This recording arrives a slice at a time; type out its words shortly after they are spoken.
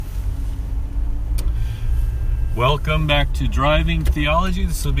Welcome back to Driving Theology.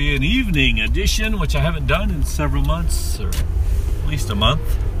 This will be an evening edition, which I haven't done in several months, or at least a month.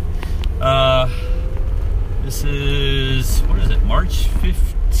 This is, March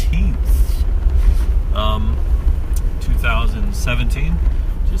 15th, 2017.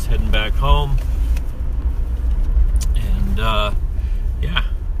 Just heading back home. And,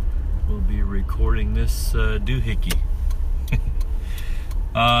 we'll be recording this doohickey.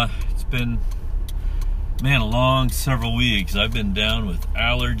 It's been, a long several weeks. I've been down with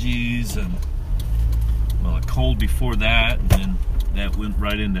allergies and, a cold before that, and then that went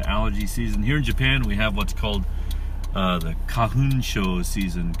right into allergy season. Here in Japan, we have what's called the Kahunsho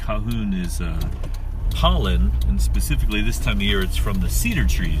season. Kahun is pollen, and specifically this time of year, it's from the cedar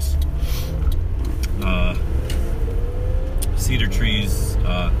trees. Cedar trees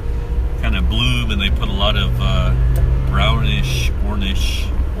kind of bloom, and they put a lot of brownish,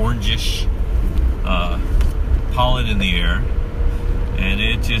 orangish pollen in the air, and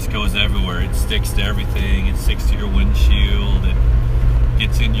it just goes everywhere. It sticks to everything. It sticks to your windshield. It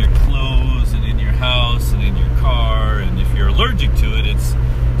gets in your clothes and in your house and in your car, and if you're allergic to it, it's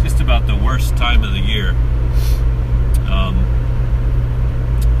just about the worst time of the year.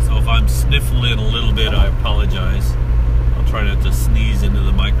 So if I'm sniffling a little bit, I apologize. I'll try not to sneeze into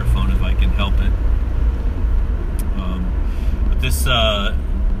the microphone if I can help it. But this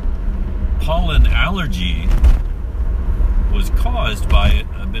pollen allergy was caused by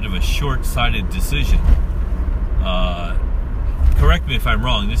a bit of a short-sighted decision. Correct me if I'm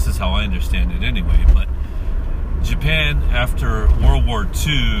wrong, this is how I understand it anyway, but Japan, after World War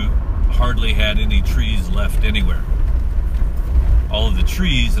II, hardly had any trees left anywhere. All of the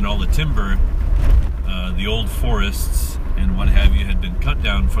trees and all the timber, the old forests and what have you, had been cut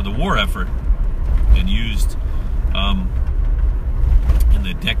down for the war effort and used in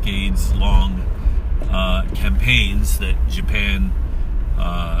the decades-long campaigns that Japan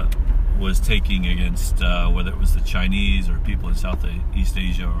was taking against whether it was the Chinese or people in Southeast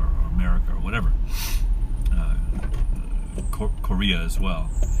Asia or America or whatever, Korea as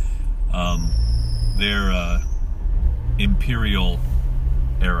well. Their imperial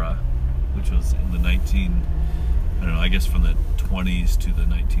era, which was in the from the 20s to the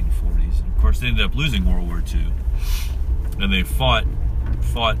 1940s. And of course, they ended up losing World War II, and they fought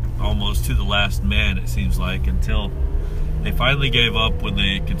almost to the last man, it seems like, until they finally gave up when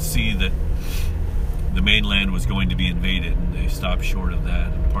they could see that the mainland was going to be invaded, and they stopped short of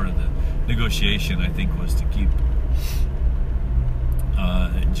that. And part of the negotiation, I think, was to keep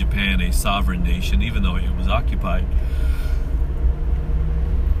Japan a sovereign nation, even though it was occupied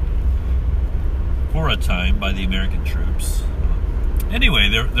for a time by the American troops. Anyway,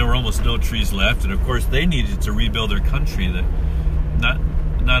 there were almost no trees left, and of course they needed to rebuild their country. That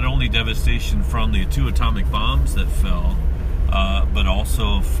not only devastation from the 2 atomic bombs that fell, but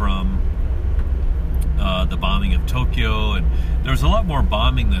also from the bombing of Tokyo, and there was a lot more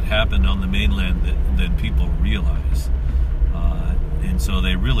bombing that happened on the mainland than people realize. And so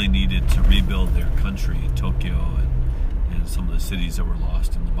they really needed to rebuild their country, Tokyo, and some of the cities that were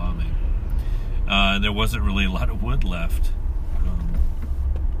lost in the bombing. And there wasn't really a lot of wood left.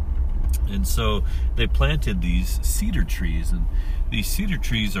 And so they planted these cedar trees, and these cedar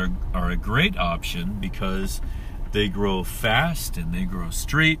trees are a great option because they grow fast and they grow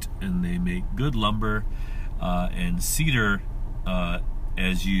straight and they make good lumber. And cedar,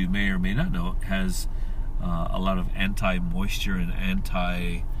 as you may or may not know, has a lot of anti-moisture and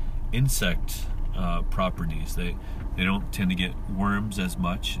anti-insect properties. They don't tend to get worms as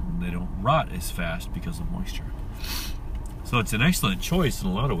much, and they don't rot as fast because of moisture. So it's an excellent choice in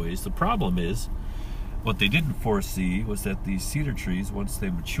a lot of ways. The problem is, what they didn't foresee was that these cedar trees, once they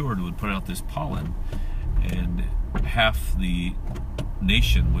matured, would put out this pollen, and half the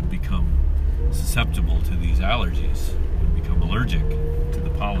nation would become susceptible to these allergies, would become allergic to the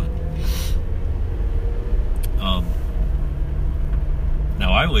pollen.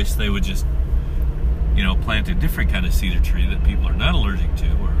 Now I wish they would just, plant a different kind of cedar tree that people are not allergic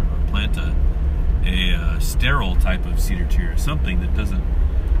to, or plant a sterile type of cedar tree or something that doesn't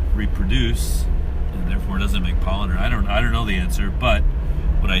reproduce and therefore doesn't make pollen. Or I don't know the answer, but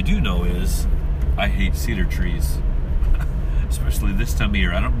what I do know is I hate cedar trees, especially this time of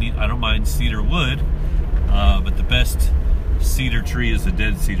year. I don't mind cedar wood, but the best cedar tree is a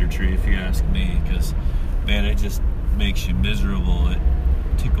dead cedar tree, if you ask me, because man, it just makes you miserable. It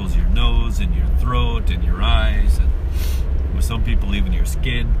tickles your nose and your throat and your eyes, and with some people even your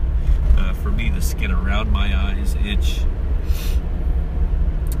skin. For me, the skin around my eyes itch,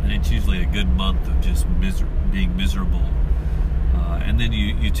 and it's usually a good month of just being miserable And then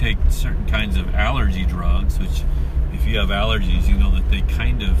you take certain kinds of allergy drugs, which if you have allergies, you know that they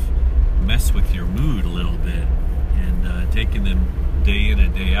kind of mess with your mood a little bit. And taking them day in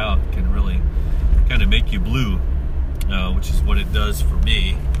and day out can really kind of make you blue, which is what it does for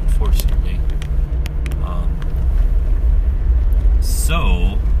me, unfortunately.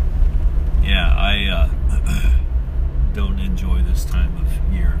 So, yeah, I don't enjoy this time of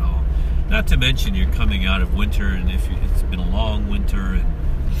year at all. Not to mention you're coming out of winter, and it's been a long winter, and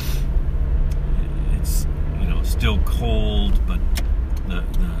it's still cold, but the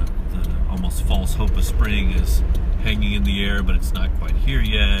almost false hope of spring is hanging in the air, but it's not quite here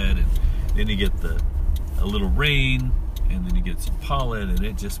yet. And then you get a little rain, and then you get some pollen, and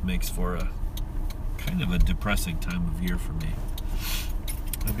it just makes for a kind of a depressing time of year for me.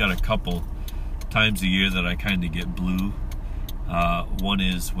 I've got a couple times a year that I kind of get blue. One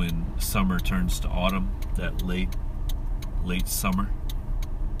is when summer turns to autumn, that late summer.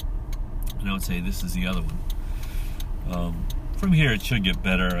 And I would say this is the other one. From here it should get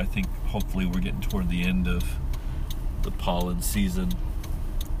better. I think hopefully we're getting toward the end of the pollen season.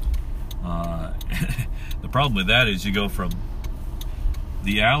 The problem with that is you go from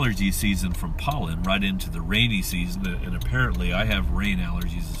the allergy season from pollen right into the rainy season, and apparently I have rain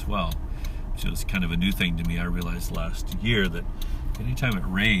allergies as well. So it's kind of a new thing to me. I realized last year that anytime it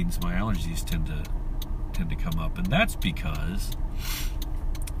rains, my allergies tend to come up, and that's because,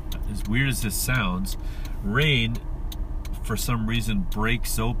 as weird as this sounds, rain for some reason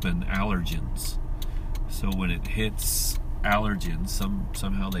breaks open allergens. So when it hits allergens,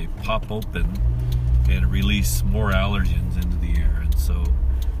 somehow they pop open and release more allergens into the air, and so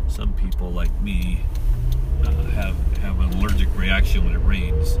some people like me have an allergic reaction when it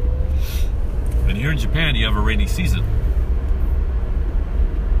rains. And here in Japan, you have a rainy season,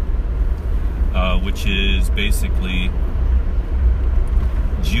 which is basically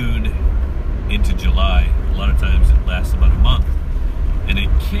June into July. A lot of times it lasts about a month, and it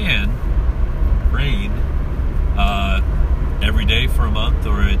can rain every day for a month,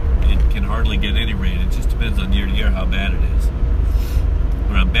 or it can hardly get any rain. It just depends on year to year how bad it is.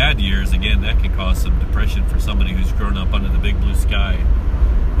 But on bad years, again, that can cause some depression for somebody who's grown up under the big blue sky,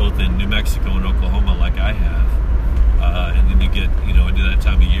 both in New Mexico and Oklahoma, like I have. And then you get, into that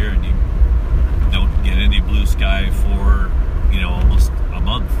time of year, and you don't get any blue sky for, almost a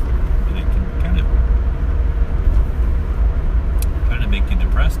month. And it can kind of make you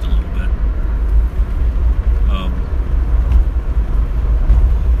depressed a little bit.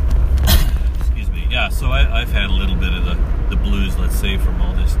 Excuse me. Yeah, so I've had a little bit of the blues, let's say, from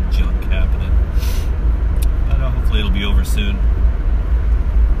all this junk happening. But hopefully it'll be over soon.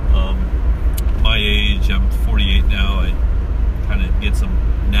 My age, I'm 48 now, I kind of get some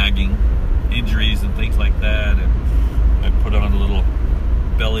nagging injuries and things like that, and I put on a little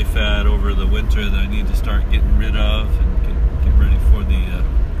belly fat over the winter that I need to start getting rid of and get ready for the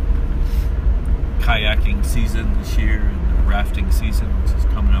kayaking season this year and the rafting season, which is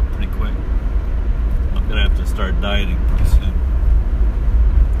coming up pretty quick. I'm going to have to start dieting pretty soon.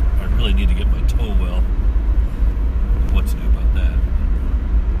 I really need to get my toe well. What to do about that?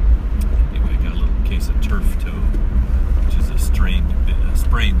 Anyway, I got a little case of turf toe, which is a sprained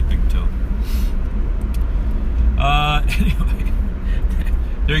big toe. Anyway,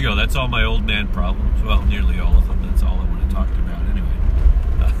 there you go. That's all my old man problems. Well, nearly all of them. That's all I want to talk about anyway.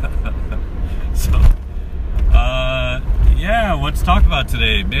 So, yeah, let's talk about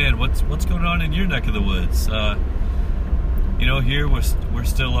today. Man, what's going on in your neck of the woods? Here we're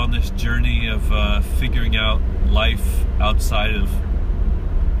still on this journey of figuring out life outside of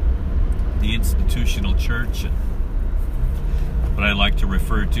the institutional church, and what I like to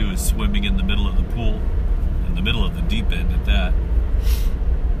refer to as swimming in the middle of the pool, in the middle of the deep end at that.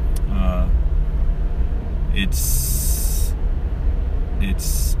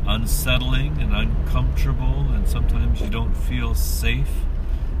 It's unsettling and uncomfortable, and sometimes you don't feel safe.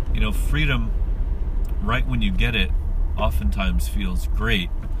 Freedom, right when you get it, oftentimes feels great,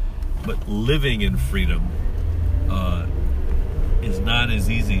 but living in freedom is not as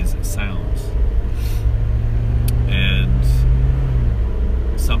easy as it sounds. And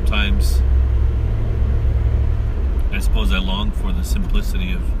sometimes I suppose I long for the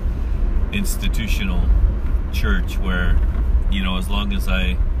simplicity of institutional church, where as long as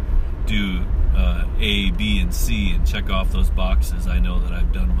I do A, B, and C and check off those boxes, I know that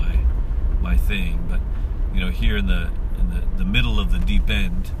I've done my thing. But here in the middle of the deep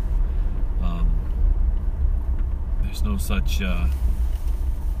end, there's no such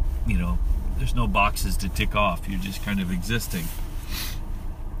there's no boxes to tick off. You're just kind of existing,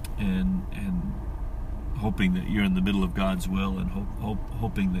 and hoping that you're in the middle of God's will, and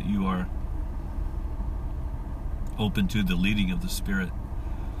hoping that you are open to the leading of the Spirit.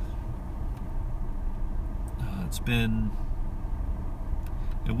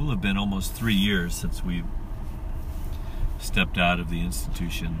 It will have been almost 3 years since we stepped out of the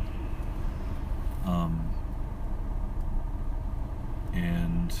institution.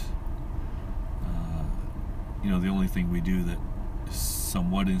 The only thing we do that is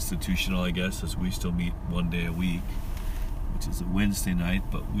somewhat institutional, I guess, is we still meet one day a week, which is a Wednesday night,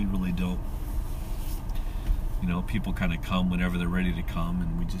 but we really don't, people kind of come whenever they're ready to come,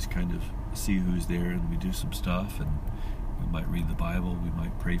 and we just kind of see who's there, and we do some stuff, and we might read the Bible, we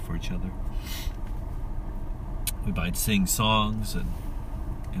might pray for each other, we might sing songs and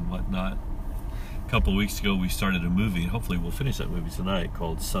whatnot. A couple of weeks ago we started a movie, and hopefully we'll finish that movie tonight,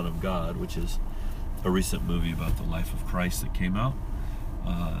 called Son of God, which is a recent movie about the life of Christ that came out.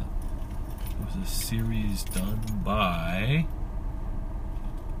 It was a series done by,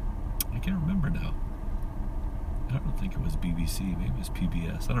 I can't remember now. I don't think it was BBC, maybe it was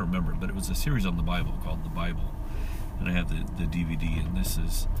PBS, I don't remember, but it was a series on the Bible called The Bible, and I have the DVD, and this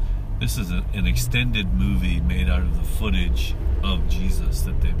is an extended movie made out of the footage of Jesus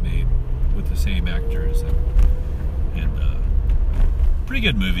that they made with the same actors, and pretty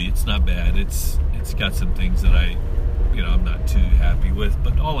good movie. It's not bad. It's got some things that I'm not too happy with,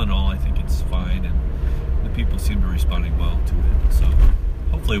 but all in all, I think it's fine, and the people seem to be responding well to it. So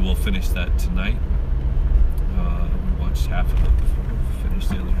hopefully we'll finish that tonight. We watched half of it before we finished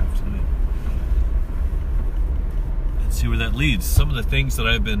the other half tonight. And see where that leads. Some of the things that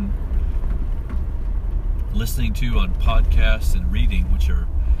I've been listening to on podcasts and reading, which are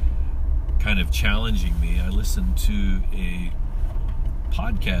kind of challenging me. I listened to a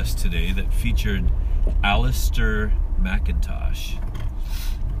podcast today that featured Alistair McIntosh,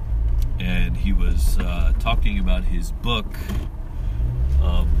 and he was talking about his book,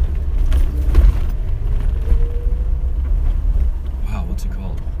 what's it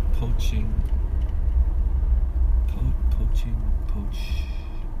called?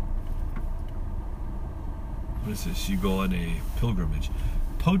 What is this? You go on a pilgrimage.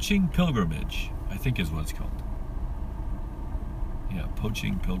 Poaching Pilgrimage, I think is what it's called. Yeah,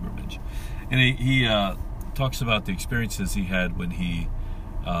 Poaching Pilgrimage. And he talks about the experiences he had when he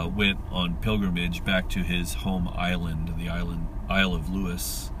went on pilgrimage back to his home island, the Isle of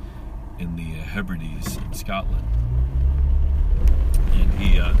Lewis in the Hebrides in Scotland. And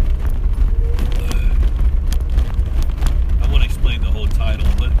he, I won't explain the whole title,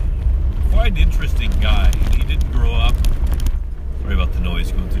 but quite an interesting guy. He didn't grow up, sorry about the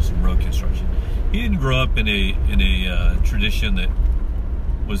noise, going through some road construction. He didn't grow up in a tradition that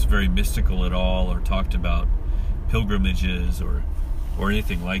was very mystical at all, or talked about pilgrimages or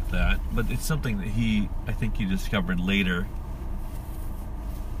anything like that. But it's something that I think he discovered later.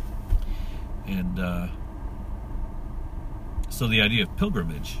 And so the idea of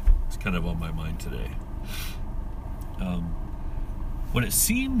pilgrimage is kind of on my mind today. What it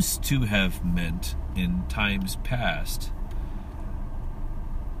seems to have meant in times past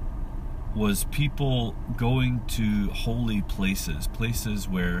was people going to holy places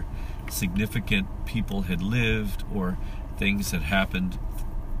where significant people had lived or things had happened,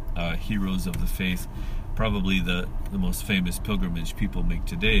 heroes of the faith. Probably the most famous pilgrimage people make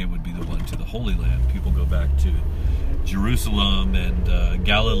today would be the one to the Holy Land. People go back to Jerusalem and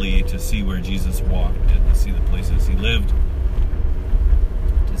Galilee to see where Jesus walked and to see the places he lived,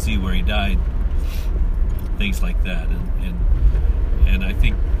 to see where he died, things like that. And I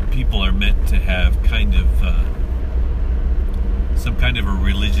think people are meant to have kind of some kind of a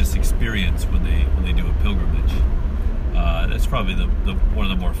religious experience when they do a pilgrimage. That's probably one of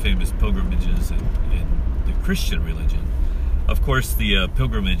the more famous pilgrimages in the Christian religion. Of course, the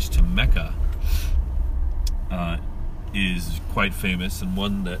pilgrimage to Mecca is quite famous, and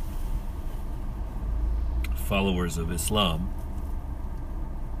one that followers of Islam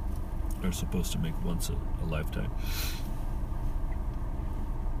are supposed to make once a lifetime.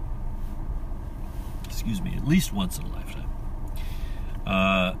 Excuse me, at least once in a lifetime.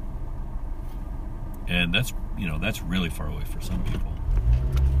 And that's really far away for some people.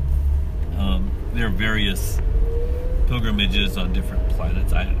 There are various pilgrimages on different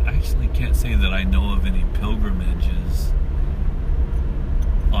planets. I actually can't say that I know of any pilgrimages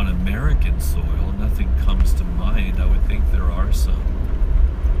on American soil. Nothing comes to mind. I would think there are some.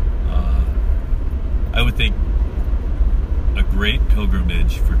 I would think a great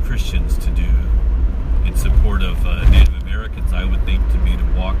pilgrimage for Christians to do in support of Native Americans, I would think, to be to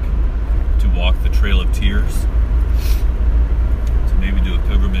walk the Trail of Tears, to maybe do a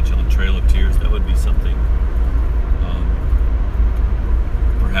pilgrimage on the Trail of Tears. That would be something,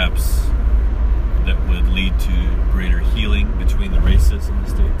 perhaps, that would lead to greater healing between the races in the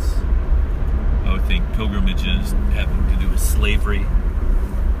States. I would think pilgrimages having to do with slavery,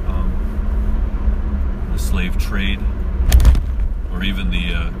 the slave trade, or even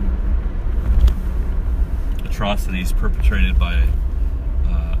the atrocities perpetrated by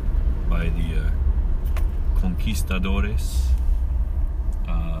the conquistadores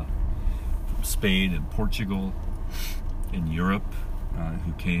from Spain and Portugal and Europe,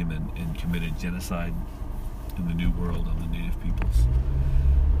 who came and committed genocide in the New World on the native peoples.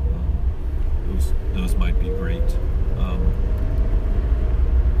 Those might be great.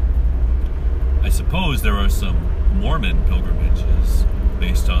 I suppose there are some Mormon pilgrimages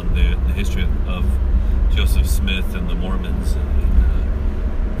based on the history of Joseph Smith and the Mormons,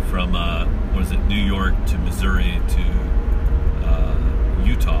 from New York to Missouri to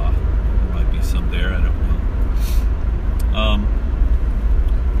Utah. There might be some there, I don't know.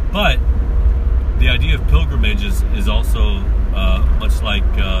 But the idea of pilgrimage is also much like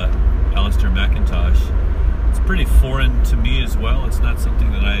Alistair McIntosh. It's pretty foreign to me as well. It's not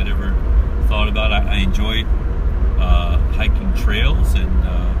something that I had ever thought about. I enjoy hiking trails and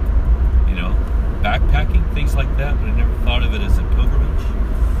backpacking, things like that, but I never thought of it as a pilgrimage.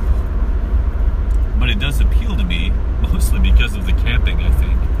 But it does appeal to me, mostly because of the camping, I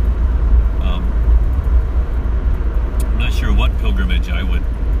think. I'm not sure what pilgrimage I would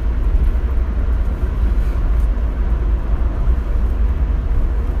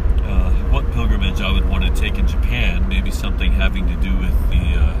want to take in Japan. Maybe something having to do with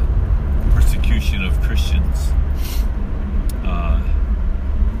the persecution of Christians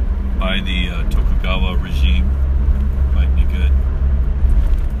by the Tokugawa regime. Might be good.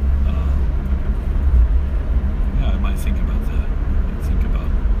 I might think about that. I think about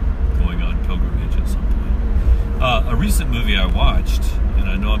going on pilgrimage at some point. A recent movie I watched, and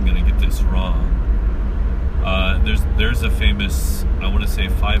I know I'm going to get this wrong. There's a famous, I want to say,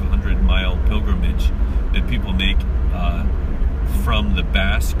 500-mile pilgrimage that people make from the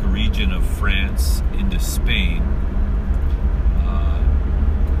Basque region of France into Spain,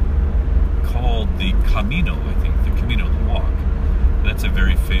 called the Camino, I think, the Camino, the walk. That's a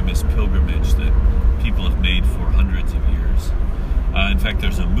very famous pilgrimage that people have made for hundreds of years. In fact,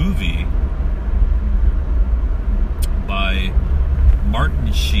 there's a movie by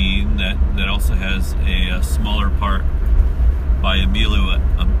Martin Sheen that also has a smaller part by Emilio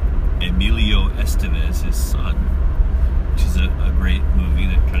Estevez, his son, which is a great movie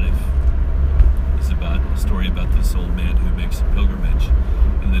that kind of is about a story about this old man who makes a pilgrimage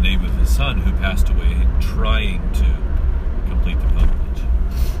in the name of his son who passed away trying to complete the pilgrimage.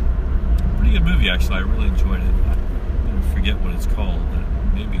 Pretty good movie, actually. I really enjoyed it. I forget what it's called.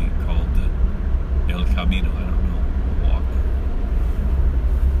 Maybe called El Camino. I don't know.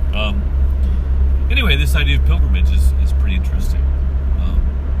 Walk. Anyway, this idea of pilgrimage is pretty interesting.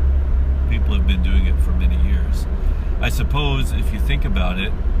 People have been doing it for many years. I suppose if you think about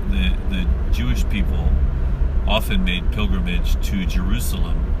it, the Jewish people often made pilgrimage to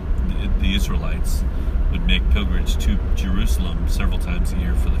Jerusalem. The Israelites would make pilgrimage to Jerusalem several times a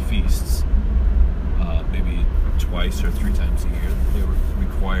year for the feasts. Maybe twice or 3 times a year. They were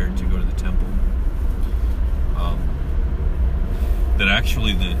required to go to the temple. That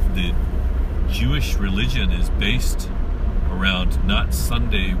actually the Jewish religion is based around not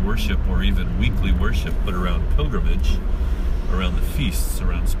Sunday worship or even weekly worship, but around pilgrimage, around the feasts,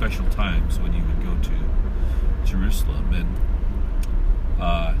 around special times when you would go to Jerusalem. And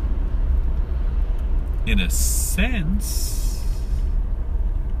in a sense,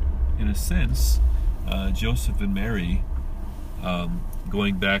 Joseph and Mary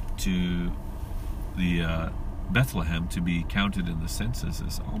going back to the Bethlehem to be counted in the census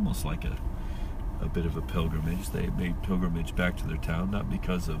is almost like a bit of a pilgrimage. They made pilgrimage back to their town, not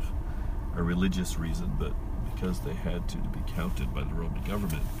because of a religious reason, but because they had to be counted by the Roman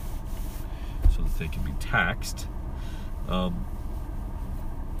government so that they can be taxed. I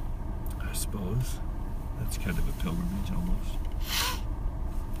suppose that's kind of a pilgrimage almost.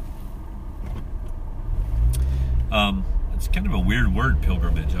 It's kind of a weird word,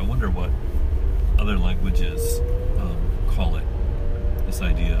 pilgrimage. I wonder what other languages call it. This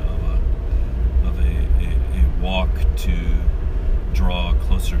idea of a walk to draw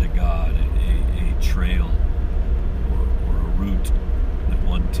closer to God, a trail or a route that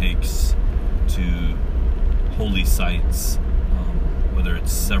one takes to holy sites, whether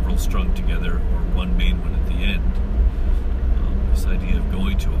it's several strung together or one main one at the end. This idea of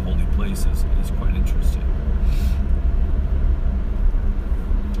going to a holy place is quite interesting.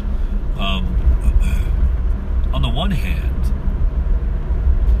 one hand,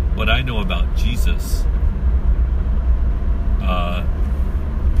 what I know about Jesus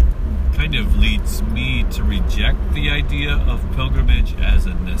kind of leads me to reject the idea of pilgrimage as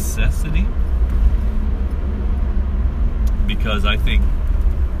a necessity, because I think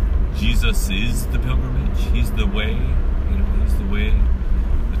Jesus is the pilgrimage. He's the way. He's the way,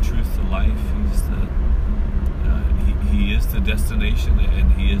 the truth, the life. He is the destination,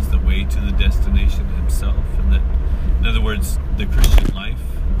 and he is the way to the destination himself. And that, in other words, the Christian life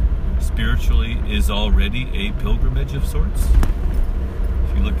spiritually is already a pilgrimage of sorts,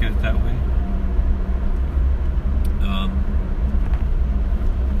 if you look at it that way.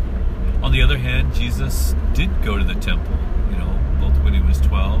 On the other hand, Jesus did go to the temple, both when he was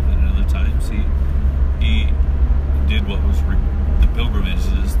 12 and at other times. He did what was the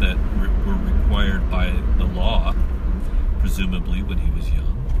pilgrimages that were required by the law, presumably when he was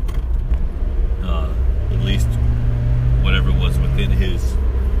young. At least whatever was within his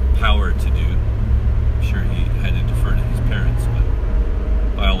power to do. I'm sure he had to defer to his parents, but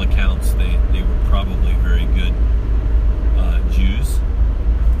by all accounts, they were probably very good Jews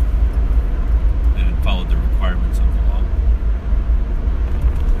and followed the requirements of the law.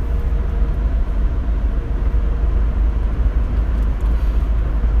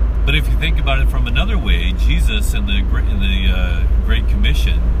 But if you think about it from another way, Jesus in the Great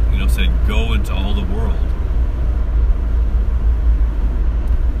Commission, said, "Go into all the world."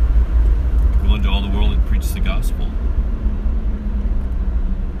 Go into all the world and preach the gospel,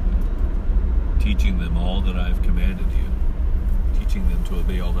 teaching them all that I've commanded you, teaching them to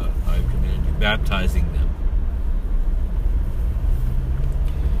obey all that I've commanded you, baptizing them.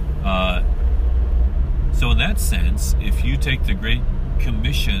 So in that sense, if you take the Great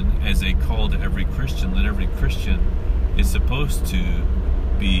Commission as a call to every Christian, then every Christian is supposed to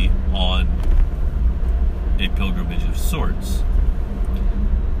be on a pilgrimage of sorts.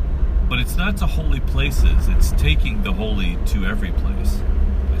 But it's not to holy places, it's taking the holy to every place,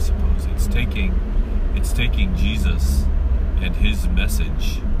 I suppose. It's taking Jesus and his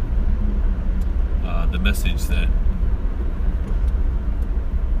message, the message that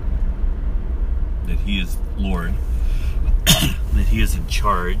he is Lord, that he is in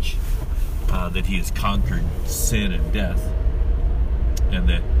charge, that he has conquered sin and death, and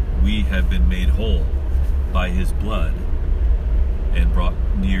that we have been made whole by his blood and brought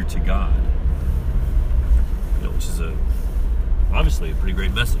near to God. Which is obviously a pretty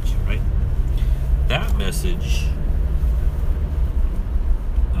great message, right? That message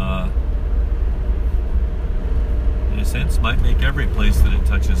in a sense might make every place that it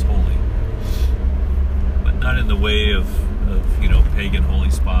touches holy, but not in the way of pagan holy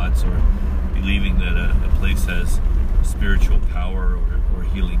spots, or believing that a place has spiritual power or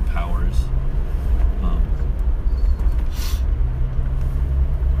healing powers.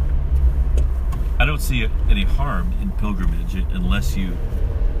 I don't see any harm in pilgrimage unless you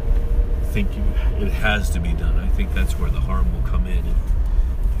think it has to be done. I think that's where the harm will come in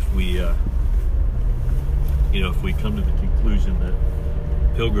if we if we come to the conclusion that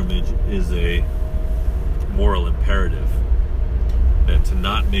pilgrimage is a moral imperative, that to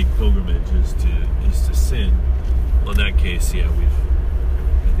not make pilgrimage is to sin. Well, in that case, I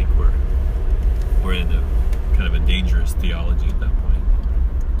think we're in a kind of a dangerous theology at that point.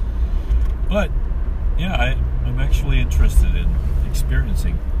 But I'm actually interested in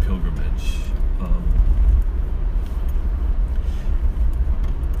experiencing pilgrimage.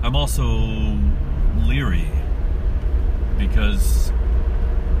 I'm also leery because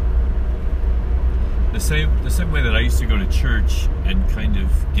the same way that I used to go to church and kind of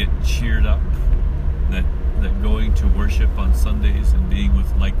get cheered up, that going to worship on Sundays and being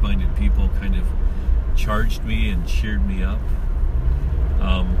with like-minded people kind of charged me and cheered me up.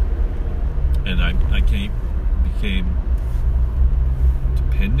 And I became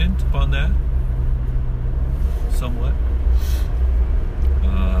dependent upon that somewhat.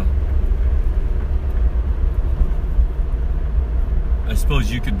 I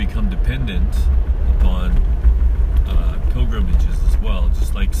suppose you could become dependent upon pilgrimages as well,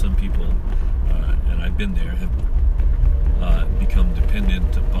 just like some people, and I've been there, have become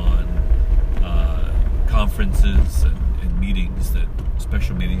dependent upon conferences and meetings,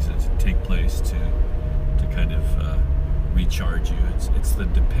 special meetings that take place to kind of recharge you. It's the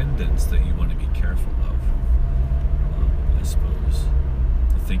dependence that you want to be careful of, I suppose.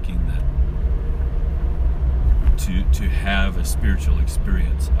 The thinking that to have a spiritual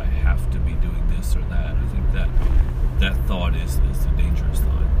experience, I have to be doing this or that. I think that thought is the dangerous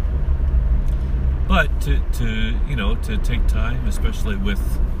thought. But to take time, especially with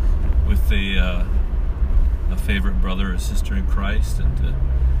a favorite brother or sister in Christ, and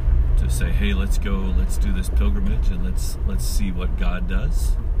to say, hey, let's go, let's do this pilgrimage, and let's see what God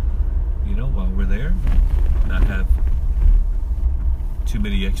does, while we're there. Not have too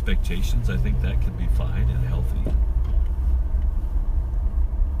many expectations. I think that can be fine and healthy.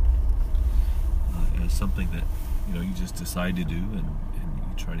 As something that you just decide to do, and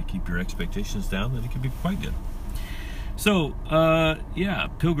you try to keep your expectations down, then it can be quite good. So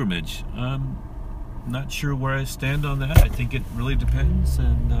pilgrimage. Not sure where I stand on that. I think it really depends,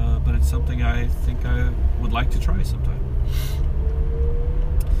 but it's something I think I would like to try sometime.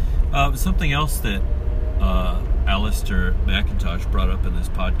 Something else that Alistair McIntosh brought up in this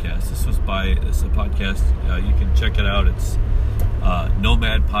podcast. This is a podcast. You can check it out. It's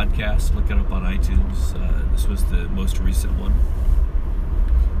Nomad Podcast. Look it up on iTunes. This was the most recent one.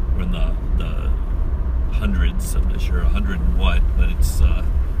 We're in the hundreds. I'm not sure 100 and what, but it's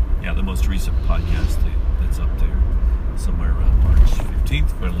the most recent podcast that's up there, somewhere around March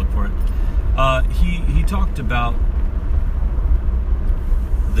 15th. We're gonna look for it. He talked about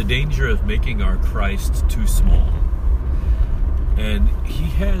the danger of making our Christ too small. And he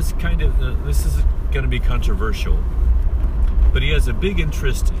has kind of, this is going to be controversial, but he has a big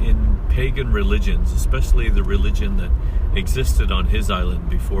interest in pagan religions, especially the religion that existed on his island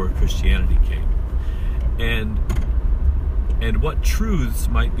before Christianity came. And what truths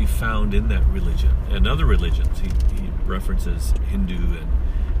might be found in that religion and other religions. He references Hindu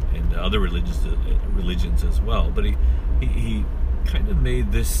and other religions as well. But he kind of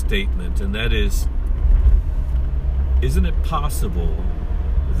made this statement, and that is, isn't it possible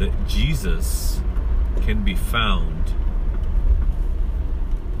that Jesus can be found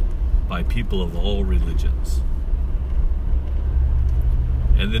by people of all religions?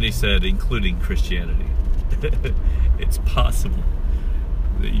 And then he said, including Christianity. It's possible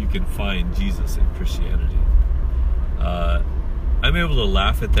that you can find Jesus in Christianity. I'm able to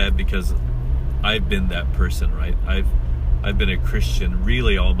laugh at that because I've been that person, right? I've been a Christian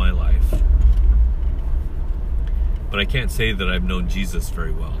really all my life. But I can't say that I've known Jesus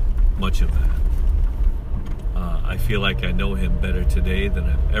very well, much of that. I feel like I know him better today than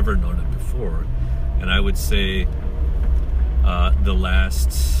I've ever known him before. And I would say the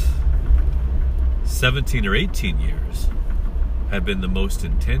last 17 or 18 years have been the most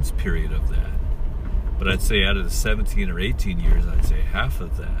intense period of that. But I'd say out of the 17 or 18 years, I'd say half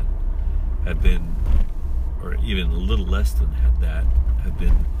of that have been, or even a little less than that, have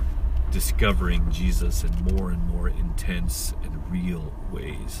been discovering Jesus in more and more intense and real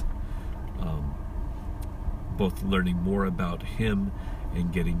ways. Both learning more about him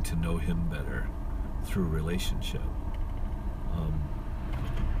and getting to know him better through relationship.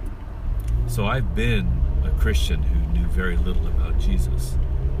 So I've been a Christian who knew very little about Jesus.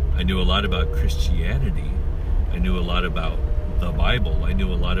 I knew a lot about Christianity. I knew a lot about the Bible. I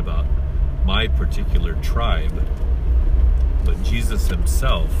knew a lot about my particular tribe. But Jesus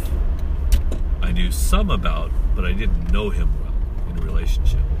himself, I knew some about, but I didn't know him well in a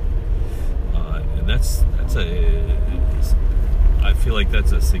relationship. And I feel like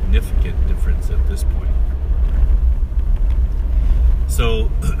that's a significant difference at this point. So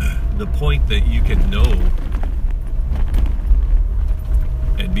the point that you can know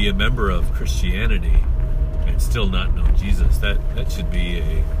and be a member of Christianity and still not know Jesus, that should be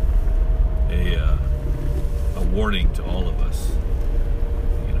a warning to all of us.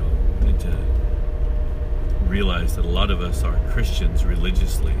 We need to realize that a lot of us are Christians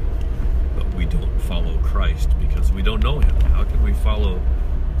religiously, but we don't follow Christ because we don't know him. How can we follow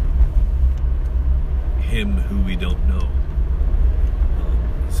him who we don't know?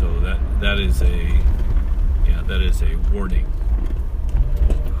 So that is a warning.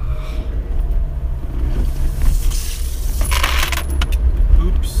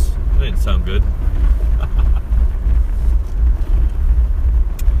 Oops, that didn't sound good.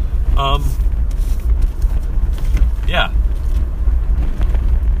 Yeah.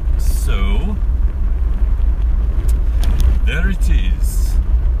 So there it is.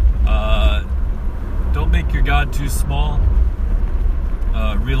 Don't make your God too small.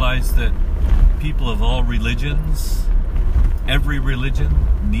 Realize that people of all religions, every religion,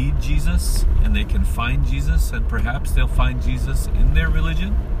 need Jesus, and they can find Jesus, and perhaps they'll find Jesus in their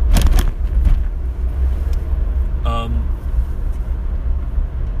religion.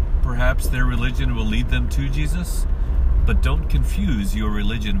 Perhaps their religion will lead them to Jesus, but don't confuse your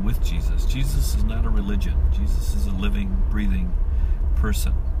religion with Jesus. Jesus is not a religion. Jesus is a living, breathing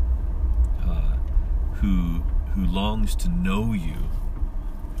person who longs to know you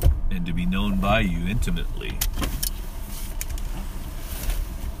and to be known by you intimately.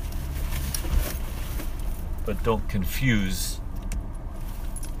 but don't confuse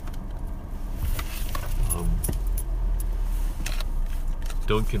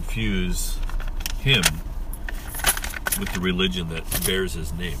him with the religion that bears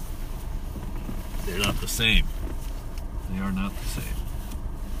his name. They're not the same. They are not the same.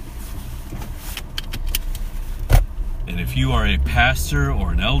 And if you are a pastor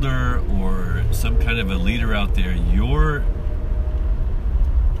or an elder or some kind of a leader out there, your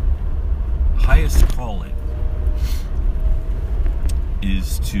highest calling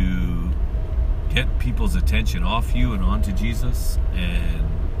is to get people's attention off you and onto Jesus, and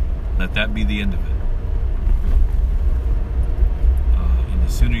let that be the end of it. And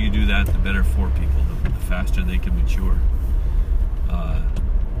the sooner you do that, the better for people. The faster they can mature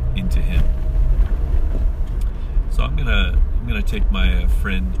into Him. So I'm gonna take my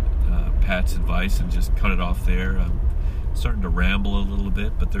friend Pat's advice and just cut it off there. I'm starting to ramble a little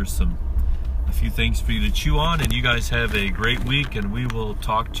bit, but there's a few things for you to chew on, and you guys have a great week, and we will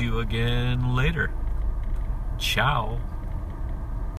talk to you again later. Ciao.